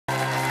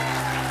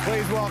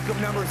Please welcome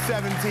number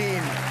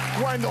 17,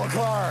 Wendel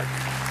Clark.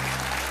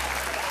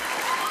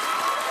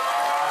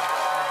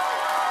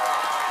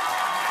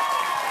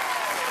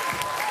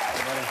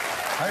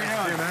 How you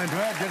doing, man?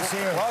 Good to see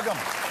you. Welcome.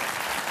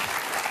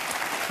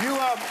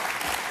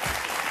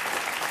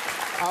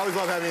 I always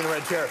love having you in the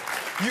red chair.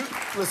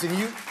 Listen,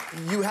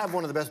 you have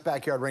one of the best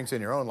backyard rinks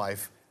in your own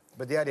life,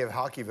 but the idea of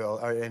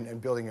Hockeyville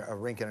and building a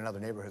rink in another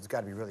neighborhood has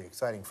got to be really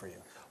exciting for you.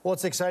 Well,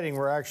 it's exciting.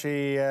 We're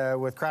actually,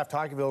 with Craft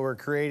Hockeyville, we're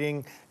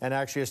creating and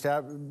actually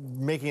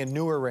making a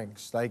newer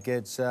rinks. Like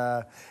it's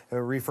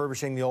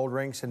refurbishing the old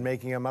rinks and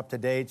making them up to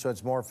date, so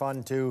it's more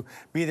fun to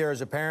be there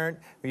as a parent.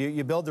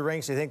 You build the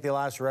rinks, you think they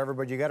last forever,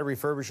 but you got to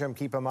refurbish them,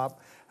 keep them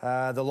up.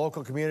 The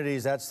local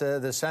communities, that's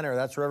the center.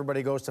 That's where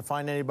everybody goes to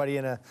find anybody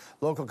in a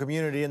local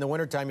community. In the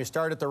wintertime, you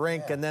start at the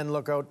rink and then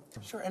look out.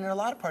 Sure, and in a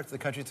lot of parts of the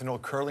country, it's an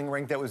old curling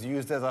rink that was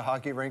used as a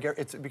hockey rink.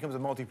 It becomes a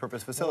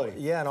multi-purpose facility.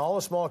 Well, yeah, in all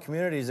the small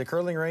communities, the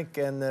curling rink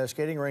and the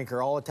skating rink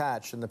are all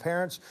attached. And the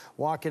parents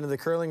walk into the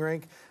curling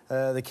rink,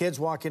 the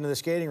kids walk into the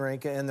skating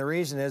rink, and the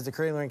reason is the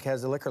curling rink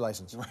has the liquor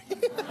license.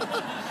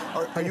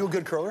 Are you a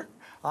good curler?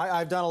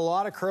 I've done a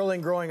lot of curling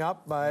growing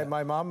up.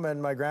 My mom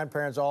and my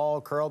grandparents all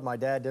curled. My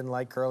dad didn't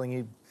like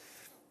curling.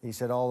 He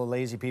said all the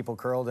lazy people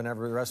curled and the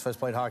rest of us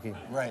played hockey.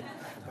 Right.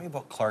 What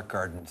about Clark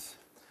Gardens?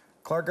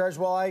 Clark Gardens,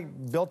 well, I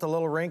built a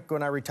little rink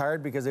when I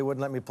retired because they wouldn't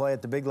let me play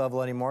at the big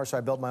level anymore, so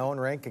I built my own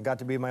rink and got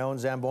to be my own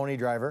Zamboni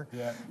driver.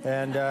 Yeah.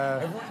 And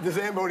the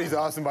Zamboni's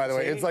awesome, by the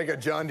way. It's like a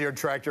John Deere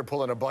tractor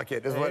pulling a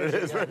bucket, is what it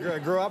is. I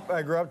grew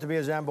up to be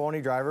a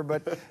Zamboni driver,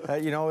 but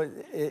you know,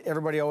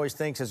 everybody always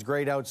thinks it's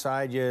great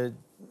outside,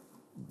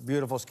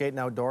 beautiful skating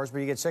outdoors, but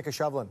you get sick of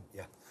shoveling.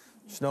 Yeah.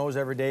 Snows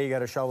every day, you got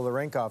to shovel the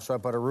rink off. So I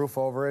put a roof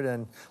over it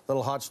and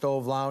little hot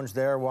stove lounge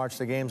there, watch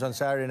the games on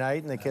Saturday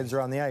night, and the kids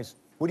are on the ice.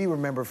 What do you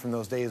remember from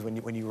those days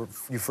when you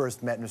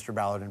first met Mr.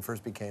 Ballard and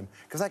first became?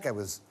 Because that guy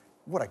was,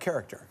 what a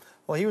character.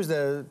 Well, he was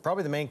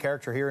probably the main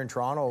character here in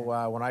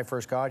Toronto when I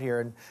first got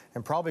here,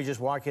 and probably just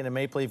walking into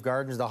Maple Leaf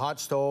Gardens, the hot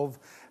stove.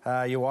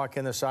 You walk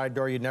in the side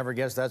door, you'd never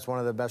guess that's one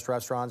of the best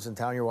restaurants in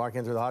town. You're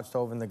walking through the hot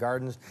stove in the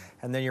gardens,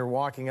 and then you're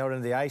walking out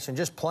into the ice and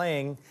just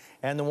playing.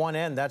 And the one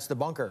end, that's the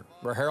bunker,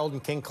 where Harold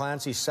and King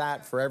Clancy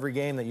sat for every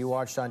game that you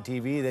watched on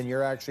TV. Then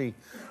you're actually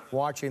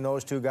watching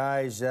those two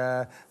guys.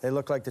 They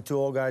look like the two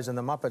old guys in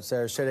the Muppets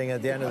there, sitting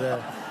at the end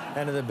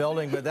of the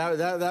building. But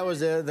that was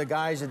the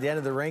guys at the end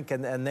of the rink,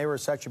 and they were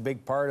such a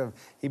big part of.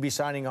 He'd be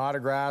signing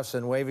autographs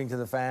and waving to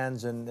the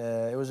fans, and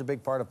it was a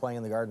big part of playing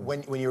in the Garden.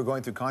 When you were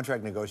going through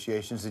contract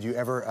negotiations, did you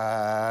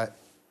ever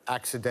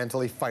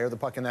accidentally fire the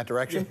puck in that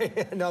direction?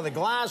 No, the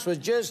glass was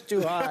just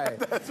too high.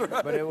 That's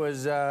right. But it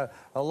was a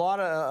lot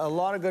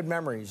of good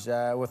memories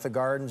with the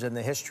Gardens and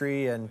the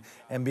history and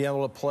being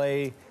able to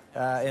play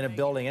in a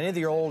building. Any of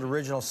the old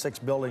original 6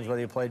 buildings,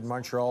 whether you played in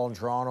Montreal and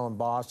Toronto and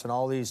Boston,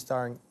 all these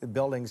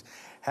buildings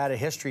had a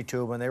history to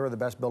them, and they were the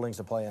best buildings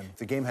to play in.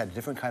 The game had a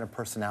different kind of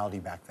personality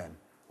back then.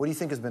 What do you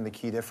think has been the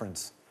key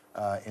difference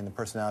in the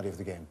personality of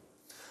the game?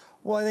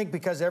 Well, I think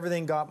because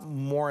everything got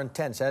more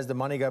intense. As the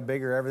money got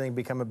bigger, everything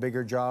became a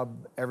bigger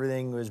job.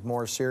 Everything was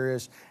more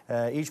serious.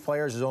 Each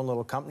player is his own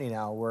little company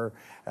now, where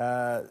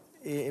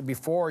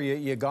before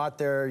you got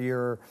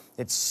there,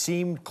 it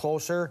seemed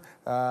closer.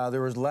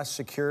 There was less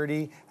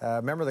security.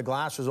 Remember, the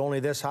glass was only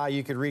this high.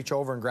 You could reach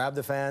over and grab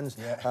the fans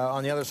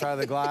on the other side of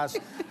the glass.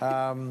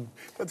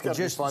 That's got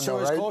to be fun, so though,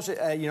 it was right?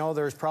 closer. You know,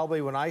 there's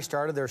probably, when I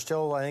started, there's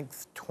still, I think,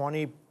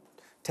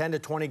 10 to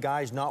 20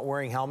 guys not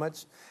wearing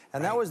helmets.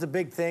 And that was the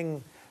big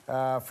thing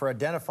for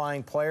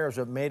identifying players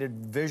that made it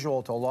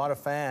visual to a lot of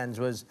fans,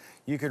 was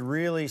you could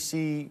really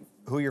see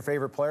who your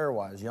favorite player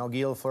was. You know, Guy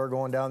Lafleur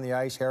going down the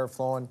ice, hair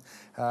flowing.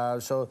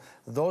 So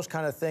those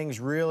kind of things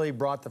really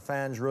brought the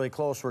fans really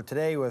close. Where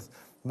today, with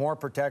more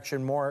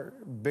protection,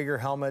 bigger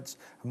helmets,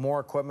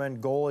 more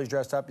equipment, goalies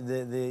dressed up,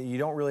 you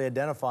don't really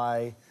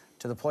identify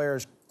to the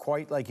players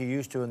quite like you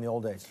used to in the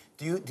old days.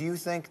 Do you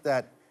think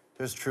that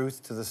there's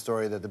truth to the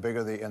story that the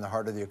bigger and the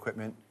harder the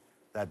equipment,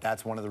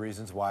 that's one of the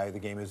reasons why the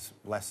game is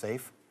less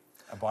safe?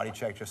 A body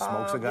check just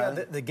smokes a guy?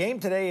 Yeah, the game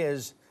today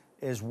is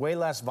way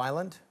less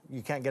violent.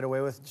 You can't get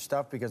away with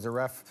stuff because the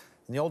ref,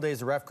 in the old days,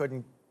 the ref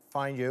couldn't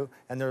find you,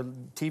 and their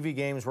TV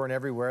games weren't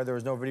everywhere. There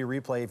was no video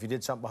replay. If you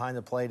did something behind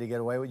the play to get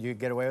away with, you could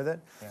get away with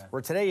it. Yeah.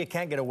 Where today you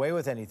can't get away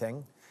with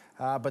anything,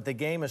 but the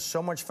game is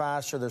so much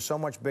faster, they're so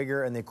much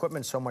bigger, and the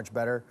equipment's so much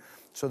better,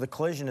 so the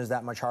collision is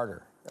that much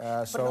harder.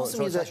 So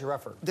it's actually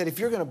rougher. That if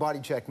you're going to body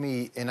check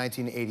me in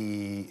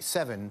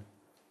 1987,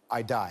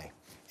 I die.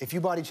 If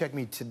you body check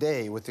me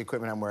today with the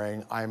equipment I'm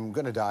wearing, I'm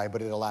going to die,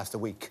 but it'll last a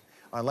week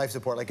on life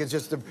support. Like, it's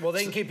just... Well,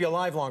 they can keep you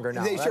alive longer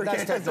now. They sure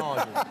That's can.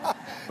 technology.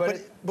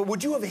 But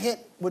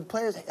would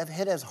players have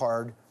hit as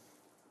hard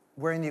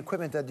wearing the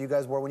equipment that you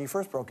guys wore when you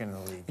first broke into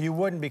the league? You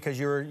wouldn't, because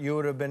you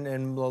would have been,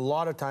 and a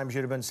lot of times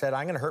you'd have been said,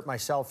 I'm going to hurt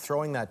myself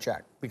throwing that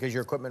check because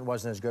your equipment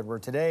wasn't as good. Where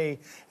today,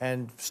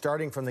 and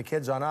starting from the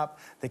kids on up,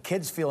 the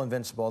kids feel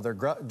invincible.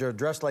 They're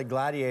dressed like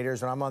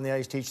gladiators. When I'm on the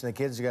ice teaching the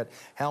kids, you got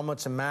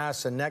helmets and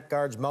masks and neck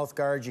guards, mouth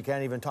guards. You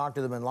can't even talk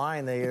to them in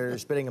line. They are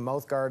spitting a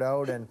mouth guard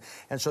out, and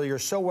so you're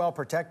so well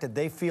protected,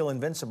 they feel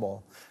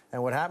invincible.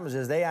 And what happens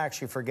is they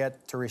actually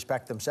forget to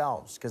respect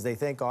themselves because they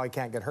think, oh, I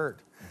can't get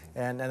hurt.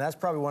 And that's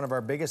probably one of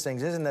our biggest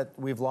things, isn't that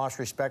we've lost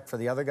respect for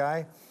the other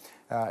guy.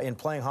 In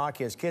playing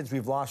hockey as kids,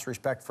 we've lost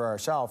respect for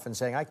ourselves and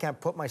saying, I can't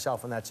put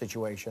myself in that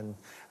situation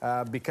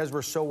because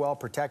we're so well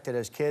protected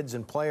as kids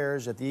and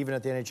players, even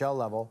at the NHL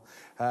level.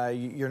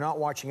 You're not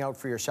watching out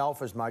for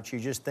yourself as much. You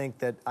just think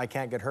that I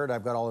can't get hurt,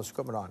 I've got all this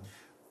equipment on.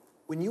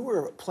 When you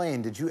were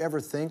playing, did you ever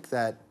think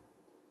that,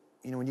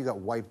 you know, when you got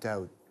wiped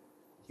out,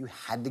 you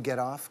had to get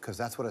off? Because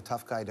that's what a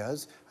tough guy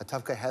does. A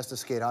tough guy has to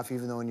skate off,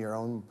 even though in your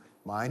own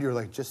mind, you're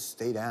like, just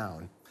stay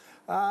down.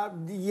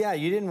 Yeah,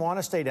 you didn't want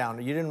to stay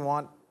down. You didn't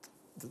want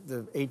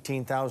the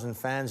 18,000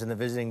 fans in the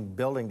visiting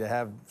building to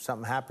have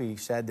something happy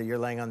said that you're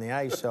laying on the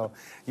ice. So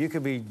you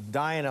could be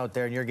dying out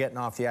there and you're getting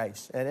off the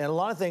ice. And a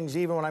lot of things,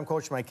 even when I'm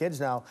coaching my kids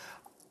now,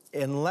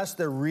 unless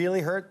they're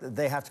really hurt,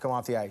 they have to come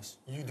off the ice.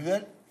 You do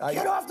that?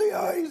 Get off the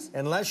ice!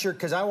 Unless you're,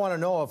 because I want to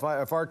know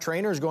if our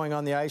trainer's going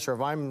on the ice or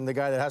if I'm the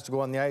guy that has to go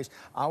on the ice,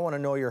 I want to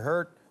know you're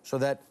hurt so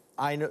that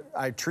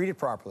I treat it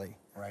properly.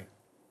 Right.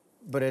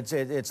 But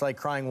it's like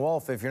crying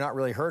wolf. If you're not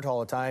really hurt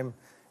all the time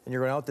and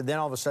you're going out there, then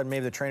all of a sudden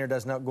maybe the trainer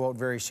does not go out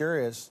very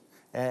serious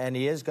and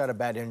he has got a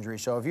bad injury.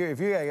 So if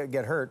you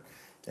get hurt,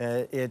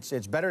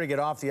 it's better to get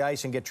off the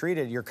ice and get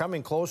treated. You're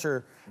coming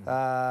closer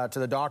to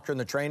the doctor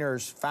and the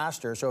trainers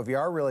faster. So if you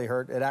are really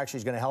hurt, it actually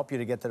is going to help you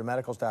to get to the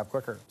medical staff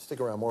quicker. Stick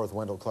around, more with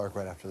Wendel Clark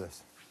right after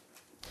this.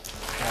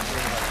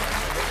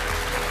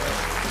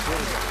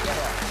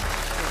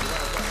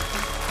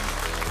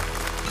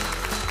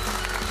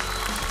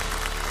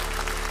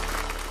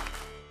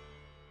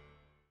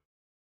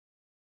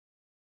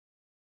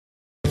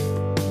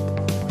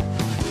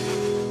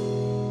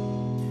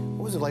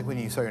 What was it like when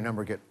you saw your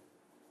number get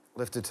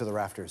lifted to the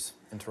rafters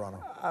in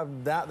Toronto?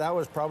 That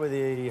was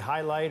probably the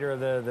highlight or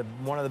the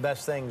one of the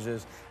best things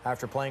is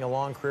after playing a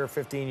long career,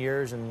 15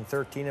 years and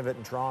 13 of it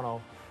in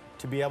Toronto,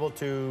 to be able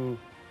to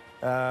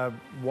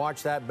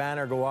watch that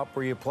banner go up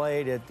where you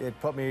played,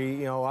 it put me,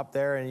 you know, up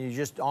there, and you're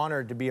just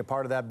honored to be a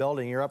part of that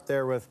building. You're up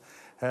there with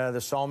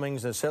the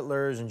Salmings, the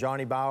Sittlers, and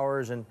Johnny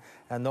Bowers, and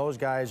those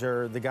guys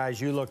are the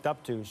guys you looked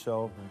up to.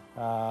 So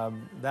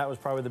that was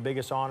probably the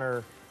biggest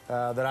honor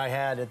that I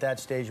had at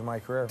that stage of my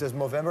career. Does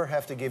Movember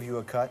have to give you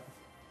a cut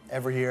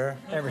every year?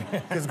 Every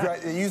year. Because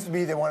it used to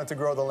be they wanted to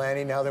grow the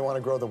Lanny, now they want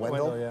to grow the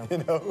Wendel, yeah.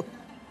 You know?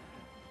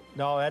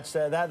 No, that's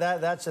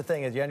the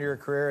thing. At the end of your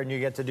career, and you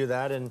get to do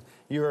that, and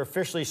you're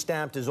officially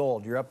stamped as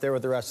old. You're up there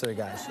with the rest of the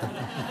guys.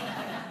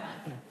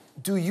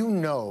 Do you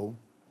know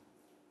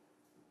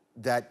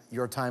that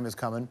your time is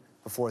coming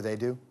before they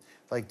do?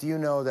 Like, do you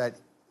know that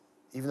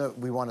even though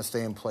we want to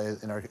stay and play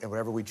in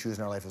whatever we choose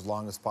in our life as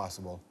long as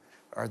possible,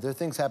 are there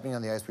things happening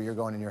on the ice where you're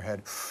going in your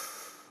head,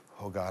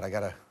 oh God, I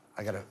gotta...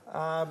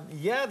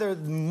 Yeah,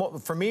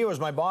 for me, it was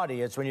my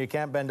body. It's when you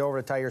can't bend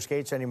over to tie your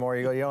skates anymore.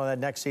 You go, you know, that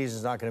next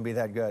season's not going to be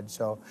that good.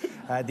 So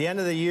at the end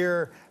of the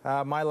year,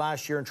 my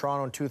last year in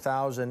Toronto in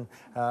 2000,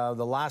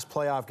 the last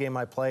playoff game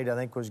I played, I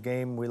think, was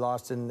we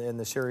lost in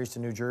the series to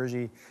New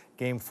Jersey,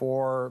 Game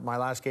 4, my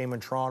last game in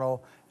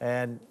Toronto,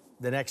 and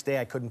the next day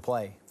I couldn't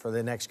play for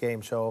the next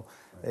game. So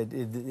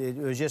it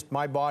was just,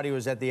 my body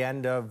was at the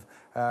end of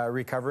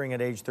recovering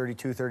at age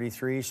 32,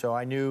 33, so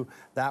I knew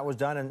that was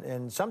done.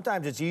 And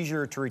sometimes it's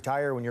easier to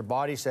retire when your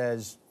body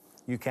says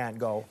you can't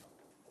go.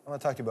 I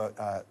want to talk to you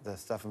about the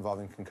stuff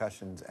involving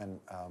concussions. And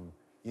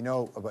you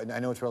know, I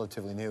know it's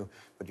relatively new,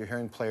 but you're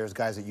hearing players,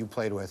 guys that you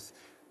played with,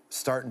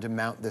 starting to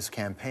mount this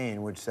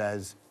campaign which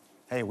says,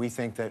 hey, we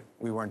think that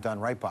we weren't done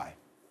right by.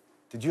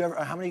 Did you ever,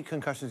 how many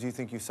concussions do you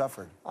think you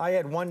suffered? I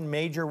had one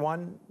major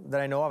one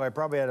that I know of. I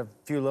probably had a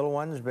few little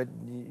ones, but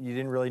you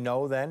didn't really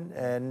know then.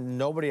 And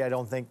nobody, I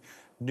don't think,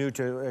 knew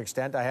to an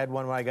extent. I had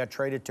one when I got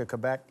traded to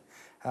Quebec.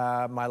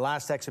 My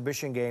last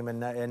exhibition game in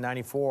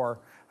 '94,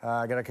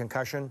 I got a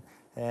concussion,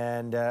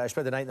 and I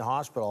spent the night in the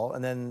hospital.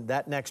 And then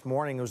that next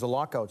morning, it was a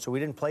lockout, so we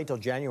didn't play till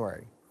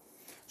January.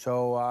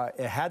 So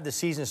had the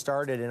season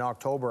started in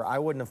October, I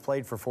wouldn't have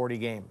played for 40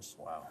 games.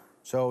 Wow.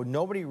 So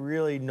nobody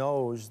really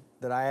knows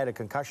that I had a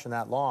concussion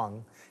that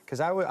long, because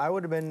I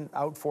would have been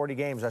out 40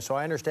 games. So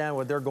I understand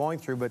what they're going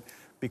through, but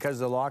because of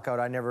the lockout,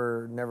 I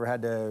never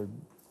had to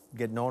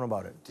get known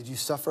about it. Did you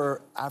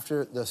suffer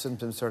after the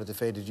symptoms started to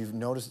fade? Did you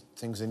notice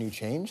things in you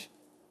change?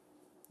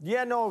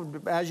 Yeah, no,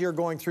 as you're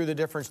going through the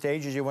different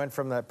stages, you went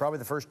from probably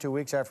the first 2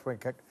 weeks after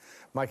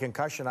my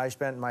concussion, I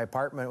spent in my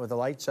apartment with the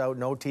lights out,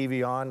 no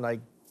TV on, like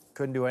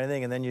couldn't do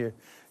anything, and then you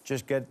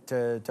just get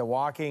to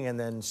walking, and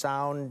then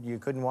sound, you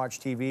couldn't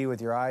watch TV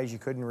with your eyes, you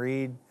couldn't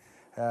read.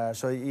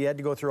 So you had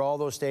to go through all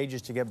those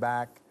stages to get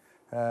back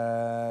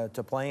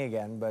to playing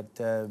again, but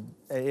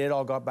it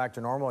all got back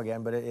to normal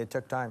again, but it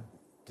took time.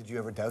 Did you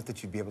ever doubt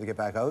that you'd be able to get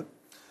back out?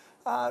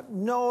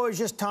 No, it was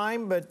just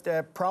time,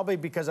 but probably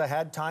because I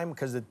had time,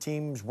 because the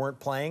teams weren't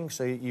playing,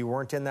 so you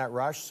weren't in that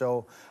rush,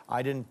 so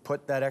I didn't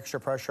put that extra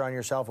pressure on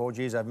yourself. Oh,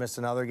 geez, I've missed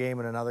another game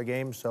and another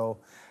game, so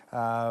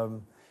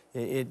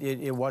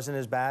it wasn't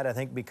as bad. I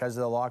think because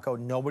of the lockout,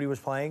 nobody was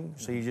playing,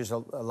 so you just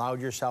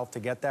allowed yourself to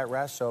get that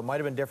rest, so it might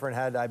have been different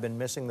had I been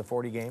missing the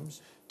 40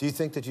 games. Do you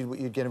think that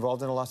you'd get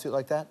involved in a lawsuit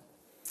like that?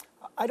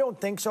 I don't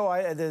think so.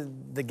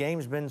 The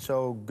game's been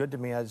so good to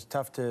me. It's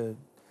tough to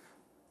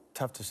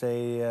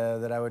say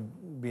that I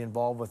would be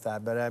involved with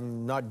that, but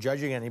I'm not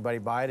judging anybody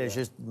by it. It's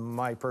just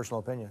my personal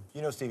opinion.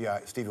 You know Stevie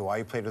Y,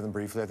 you played with him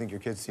briefly. I think your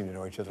kids seem to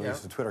know each other, at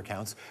least the Twitter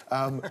accounts.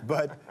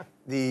 But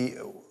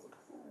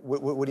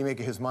what do you make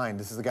of his mind?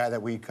 This is the guy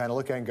that we kind of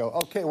look at and go,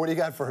 okay, what do you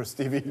got for us,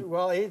 Stevie?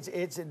 Well,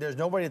 there's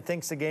nobody that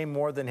thinks the game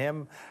more than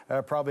him,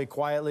 probably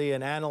quietly,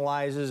 and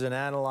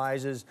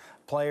analyzes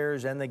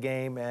players and the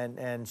game,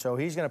 and so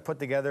he's going to put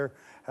together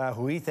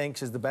who he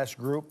thinks is the best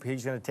group.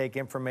 He's going to take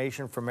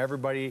information from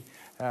everybody.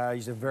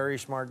 He's a very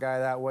smart guy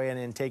that way, and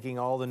in taking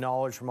all the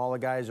knowledge from all the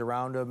guys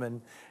around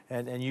him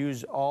and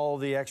use all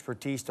the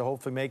expertise to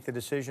hopefully make the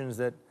decisions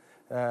that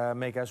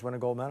make us win a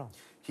gold medal.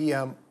 He,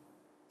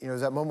 you know,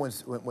 there's that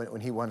moment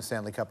when he won a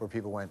Stanley Cup where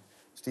people went,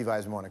 Steve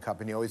Eisman won a cup,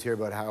 and you always hear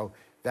about how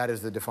that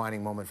is the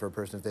defining moment for a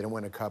person. If they don't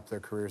win a cup, their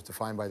career is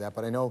defined by that.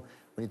 But I know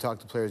when you talk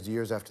to players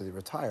years after they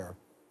retire,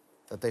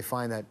 that they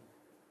find that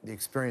the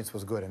experience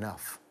was good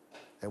enough.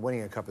 That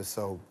winning a cup is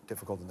so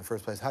difficult in the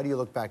first place. How do you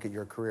look back at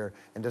your career,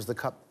 and does the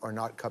cup or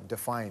not cup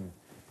define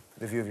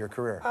the view of your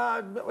career?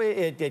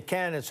 It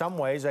can in some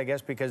ways, I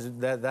guess, because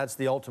that's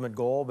the ultimate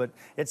goal, but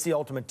it's the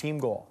ultimate team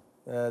goal.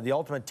 The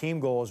ultimate team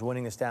goal is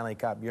winning the Stanley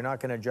Cup. You're not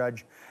going to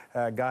judge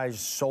guys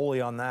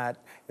solely on that.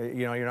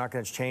 You know, you're not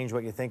going to change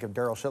what you think of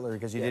Darryl Sittler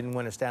because he didn't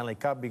win a Stanley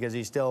Cup, because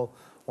he's still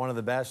one of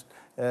the best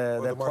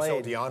that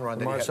played.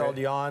 Marcel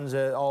Dion's,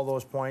 all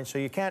those points. So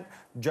you can't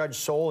judge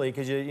solely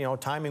because you know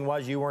timing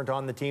was you weren't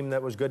on the team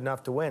that was good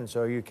enough to win.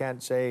 So you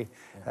can't say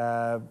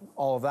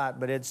all of that.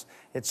 But it's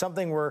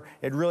something where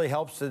it really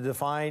helps to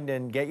define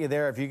and get you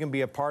there. If you can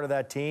be a part of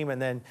that team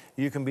and then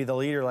you can be the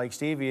leader like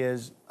Stevie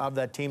is of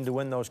that team to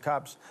win those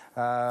cups,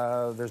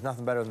 there's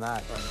nothing better than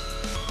that.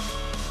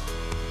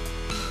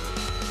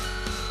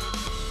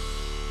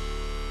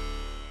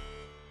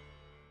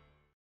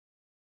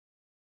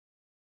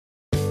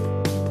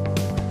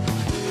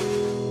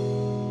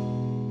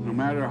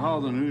 No matter how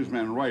the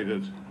newsmen write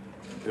it,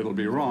 it'll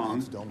be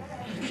wrong.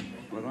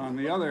 But on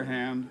the other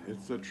hand,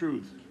 it's the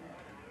truth.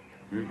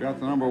 We've got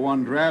the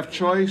 #1 draft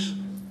choice,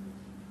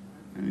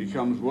 and he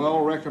comes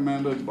well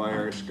recommended by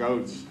our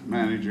scouts,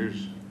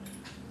 managers,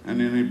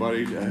 and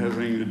anybody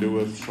having to do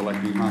with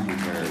selecting hockey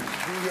players.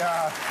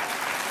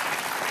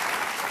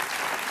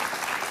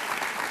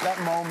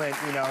 That moment,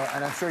 you know,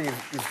 and I'm sure you've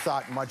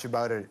thought much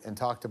about it and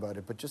talked about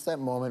it, but just that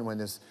moment when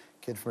this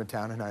kid from a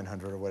town of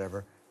 900 or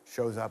whatever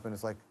shows up and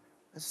it's like,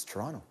 this is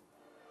Toronto.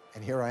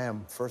 And here I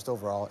am, first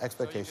overall,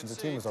 expectations. The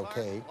team was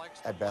okay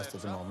at best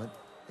at the moment.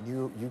 And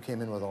you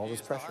came in with all this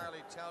pressure.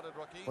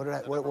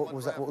 What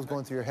was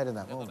going through your head in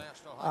that moment?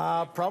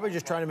 Probably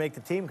just trying to make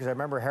the team, because I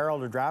remember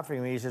Harold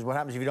drafting me. He says, what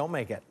happens if you don't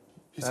make it?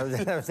 That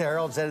was what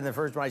Harold said in the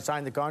first when I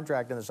signed the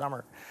contract in the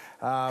summer.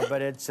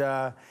 But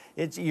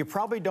it's you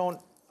probably don't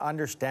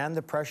understand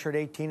the pressure at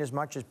 18 as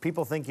much as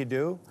people think you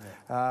do.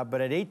 Yeah. But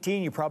at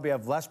 18, you probably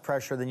have less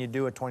pressure than you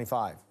do at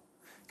 25.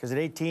 Because at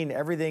 18,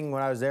 everything,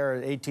 when I was there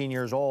at 18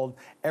 years old,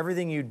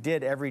 everything you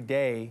did every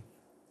day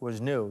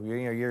was new.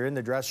 You're in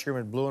the dressing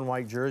room in blue and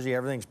white jersey.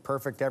 Everything's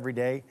perfect every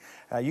day.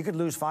 You could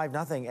lose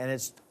 5-0,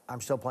 and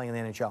I'm still playing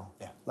in the NHL.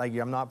 Yeah. Like,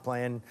 I'm not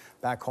playing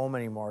back home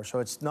anymore. So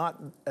it's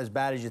not as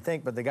bad as you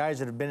think. But the guys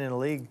that have been in the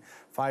league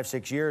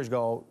 5-6 years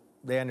ago,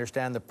 they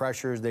understand the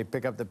pressures. They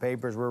pick up the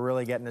papers. We're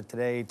really getting it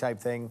today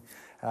type thing.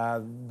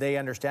 They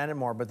understand it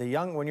more. But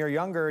when you're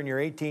younger and you're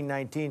 18,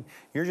 19,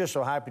 you're just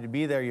so happy to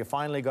be there. You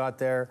finally got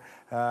there.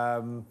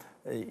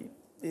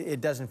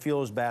 It doesn't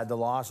feel as bad, the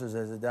losses,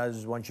 as it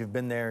does once you've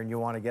been there and you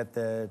want to get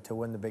to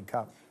win the big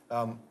cup.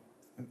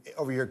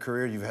 Over your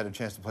career, you've had a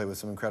chance to play with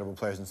some incredible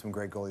players and some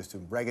great goalies too.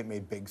 Breguet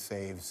made big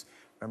saves.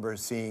 Remember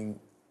seeing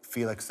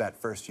Felix that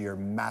first year,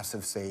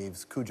 massive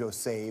saves, Cujo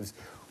saves.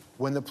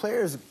 When the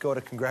players go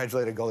to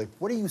congratulate a goalie,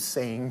 what are you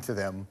saying to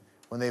them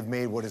when they've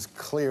made what is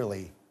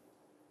clearly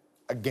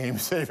a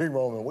game-saving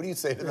moment? What do you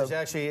say to them?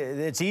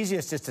 It's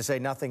easiest just to say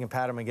nothing and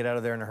pat them and get out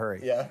of there in a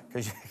hurry. Yeah.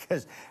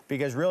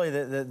 Because really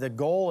the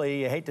goalie,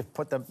 you hate to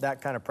put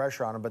that kind of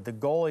pressure on him, but the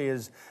goalie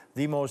is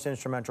the most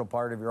instrumental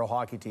part of your whole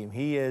hockey team.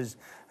 He is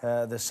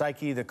the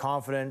psyche, the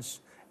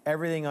confidence,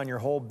 everything on your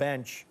whole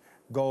bench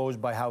goes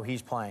by how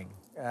he's playing.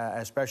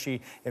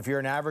 Especially if you're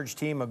an average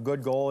team, a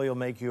good goalie will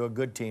make you a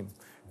good team.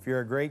 If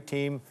you're a great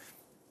team,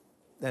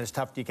 then it's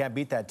tough. You can't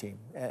beat that team.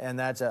 And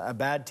that's a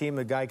bad team.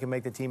 The guy can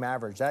make the team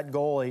average. That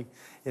goalie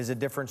is a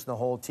difference in the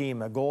whole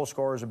team. A goal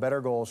scorer is a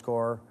better goal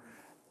scorer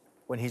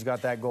when he's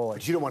got that goalie.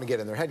 But you don't want to get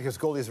in their head because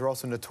goalies are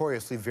also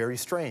notoriously very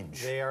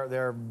strange.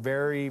 They're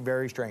very,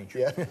 very strange.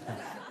 Yeah.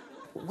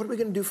 What are we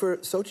going to do for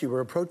Sochi? We're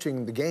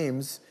approaching the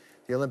games,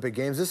 the Olympic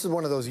Games. This is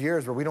one of those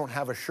years where we don't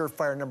have a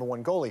surefire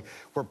 #1 goalie.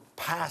 We're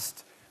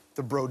past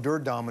the Brodeur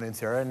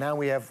dominance era, and now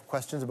we have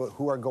questions about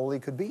who our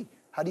goalie could be.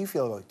 How do you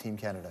feel about Team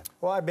Canada?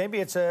 Well, maybe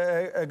it's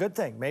a good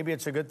thing. Maybe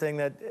it's a good thing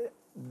that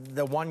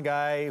the one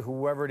guy,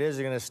 whoever it is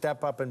going to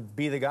step up and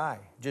be the guy.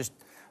 Just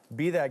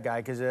be that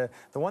guy. Because the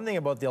one thing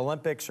about the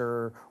Olympics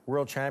or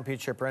World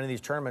Championship or any of these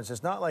tournaments,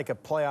 it's not like a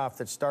playoff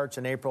that starts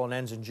in April and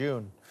ends in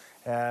June.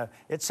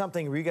 It's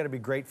something where you got to be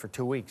great for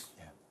 2 weeks.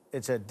 Yeah.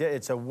 It's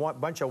a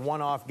bunch of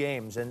one-off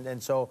games,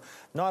 and so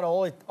not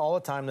all the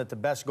time that the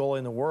best goalie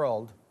in the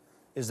world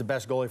is the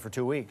best goalie for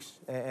 2 weeks.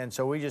 And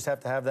so we just have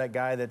to have that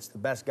guy that's the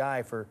best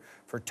guy for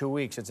 2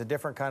 weeks. It's a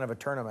different kind of a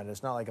tournament.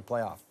 It's not like a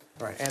playoff.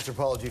 All right,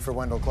 anthropology for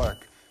Wendel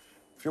Clark.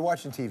 If you're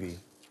watching TV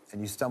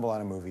and you stumble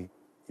on a movie,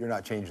 you're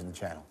not changing the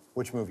channel.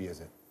 Which movie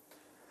is it?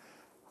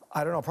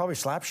 I don't know, probably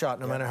Slapshot,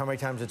 no matter how many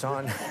times it's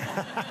on.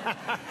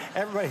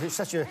 Everybody, it's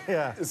such a,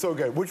 yeah. It's so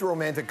good. Which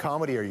romantic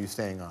comedy are you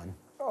staying on?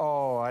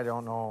 Oh, I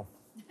don't know.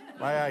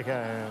 I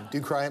Do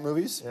you cry at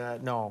movies?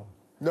 no.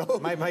 No?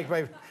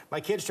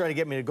 My kids try to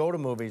get me to go to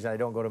movies. I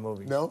don't go to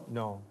movies. No?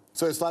 No.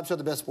 So is Slapshot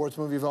the best sports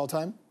movie of all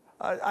time?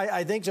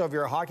 I think so. If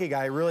you're a hockey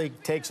guy, it really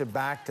takes it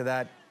back to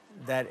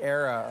that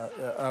era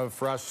of,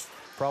 for us,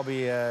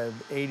 probably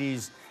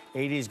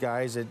 80s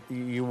guys, that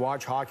you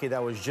watch hockey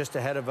that was just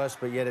ahead of us,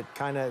 but yet it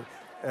kind of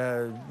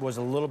was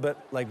a little bit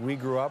like we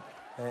grew up,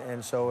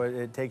 and so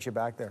it takes you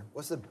back there.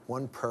 What's the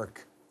one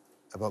perk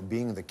about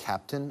being the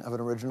captain of an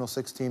Original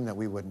Six team that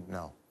we wouldn't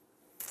know?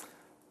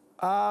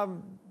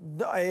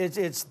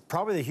 It's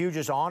probably the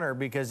hugest honor,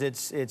 because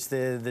it's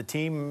the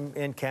team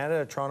in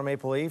Canada, Toronto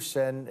Maple Leafs,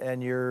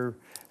 and your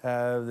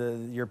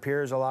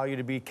peers allow you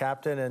to be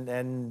captain,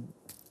 and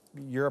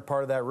you're a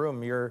part of that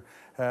room.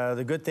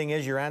 The good thing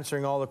is you're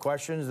answering all the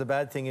questions. The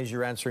bad thing is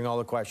you're answering all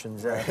the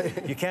questions.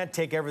 You can't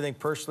take everything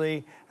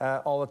personally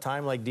all the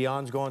time, like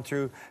Dion's going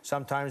through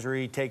sometimes where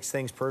he takes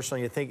things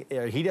personally. You think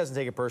he doesn't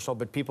take it personal,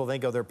 but people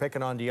think, oh, they're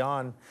picking on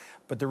Dion,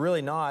 but they're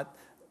really not.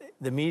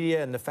 The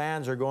media and the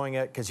fans are going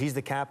at, because he's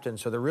the captain,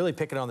 so they're really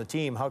picking on the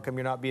team. How come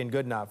you're not being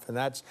good enough? And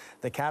that's,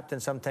 the captain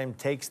sometimes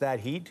takes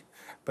that heat,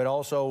 but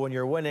also when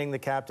you're winning, the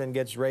captain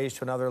gets raised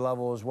to another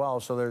level as well.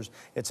 So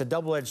it's a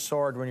double-edged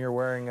sword when you're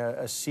wearing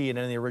a C in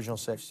any of the Original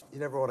Six. You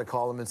never want to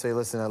call them and say,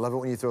 listen, I love it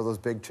when you throw those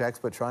big checks,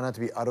 but try not to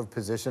be out of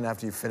position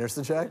after you finish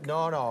the check?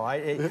 No.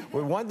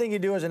 Well, one thing you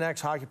do as an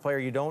ex-hockey player,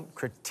 you don't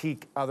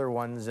critique other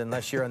ones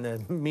unless you're on the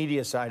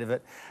media side of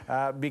it,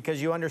 because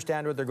you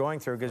understand what they're going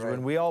through. Because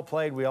when we all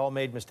played, we all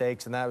made mistakes,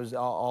 and that was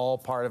all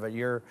part of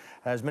it.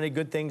 As many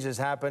good things as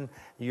happen,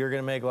 you're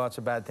going to make lots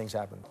of bad things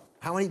happen.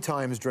 How many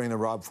times during the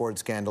Rob Ford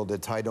scandal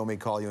did Ty Domi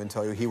call you and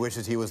tell you he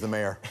wishes he was the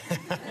mayor?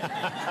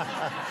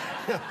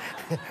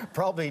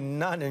 Probably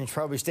none, and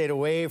probably stayed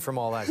away from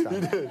all that stuff.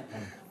 You did?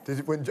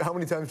 How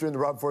many times during the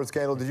Rob Ford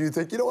scandal did you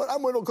think, you know what,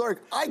 I'm Wendel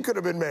Clark, I could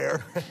have been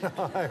mayor?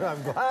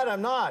 I'm glad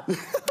I'm not. You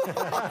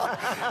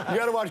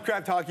got to watch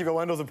Kraft Hockeyville.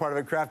 Wendel's a part of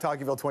it. Kraft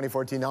Hockeyville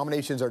 2014.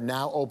 Nominations are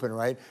now open,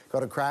 right? Go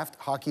to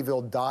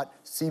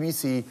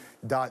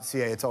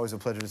krafthockeyville.cbc.ca. It's always a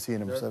pleasure to see you,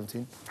 number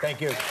 17.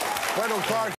 Thank you. Wendel Clark.